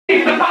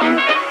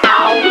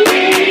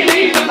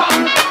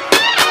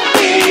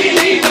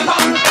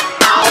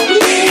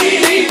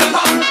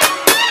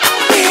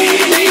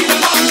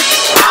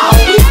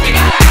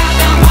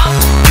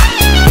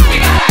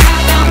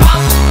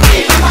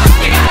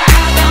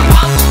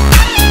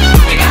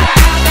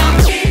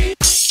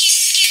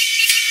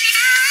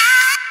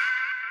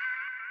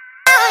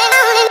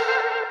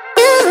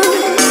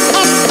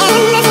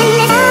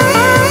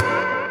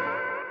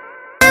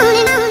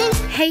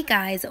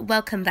guys,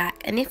 welcome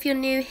back, and if you're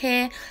new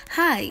here,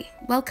 hi,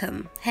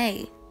 welcome,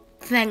 hey,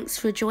 thanks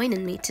for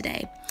joining me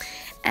today.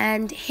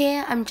 And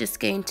here I'm just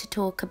going to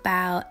talk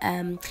about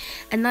a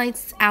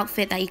nice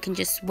outfit that you can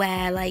just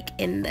wear like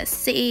in the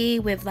city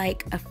with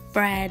like a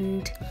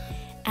friend.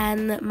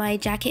 And my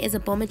jacket is a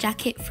bomber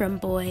jacket from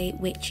Boy,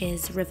 which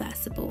is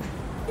reversible.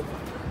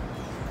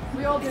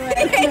 We all do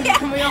it.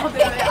 Yeah. We all do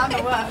it. I'm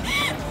the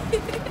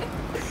worst.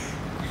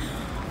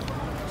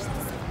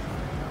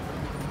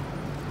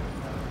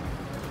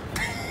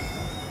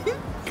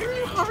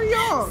 Hurry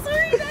up!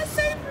 Sorry, that's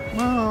so rude.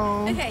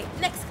 Oh. Okay,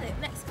 next clip.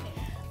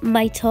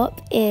 My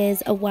top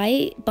is a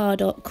white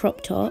Bardot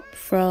crop top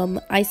from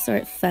I Saw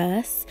It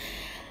First,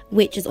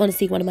 which is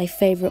honestly one of my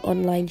favourite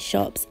online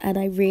shops, and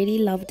I really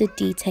love the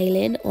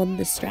detailing on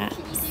the straps.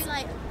 Can you do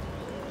like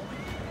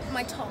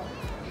my top?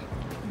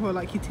 What,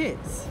 like your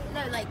tits?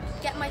 No, like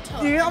get my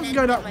top. Yeah, I'm just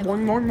going up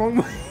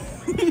one.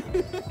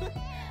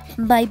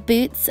 My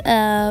boots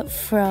are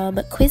from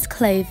Quiz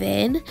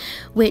Clothing,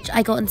 which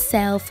I got on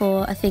sale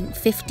for I think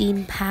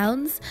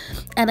 £15,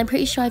 and I'm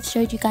pretty sure I've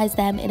showed you guys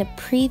them in a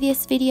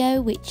previous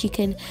video, which you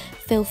can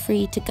feel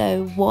free to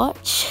go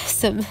watch.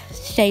 Some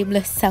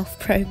shameless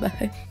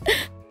self-promo.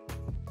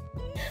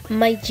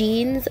 My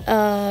jeans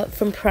are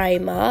from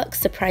Primark,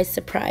 surprise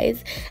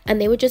surprise, and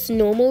they were just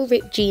normal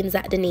ripped jeans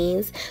at the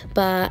knees,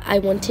 but I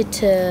wanted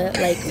to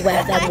like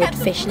wear them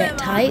with fishnet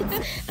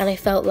tights, and I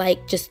felt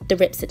like just the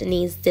rips at the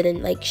knees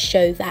didn't like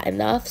show that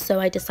enough, so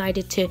I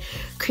decided to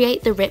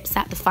create the rips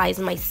at the thighs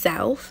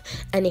myself.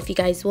 And if you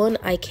guys want,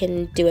 I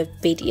can do a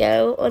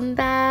video on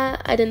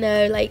that. I don't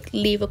know, like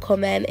leave a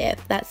comment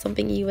if that's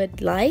something you would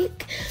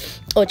like,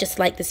 or just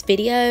like this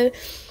video.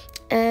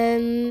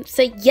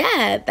 So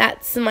yeah,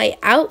 that's my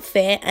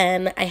outfit,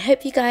 and I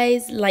hope you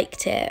guys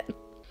liked it.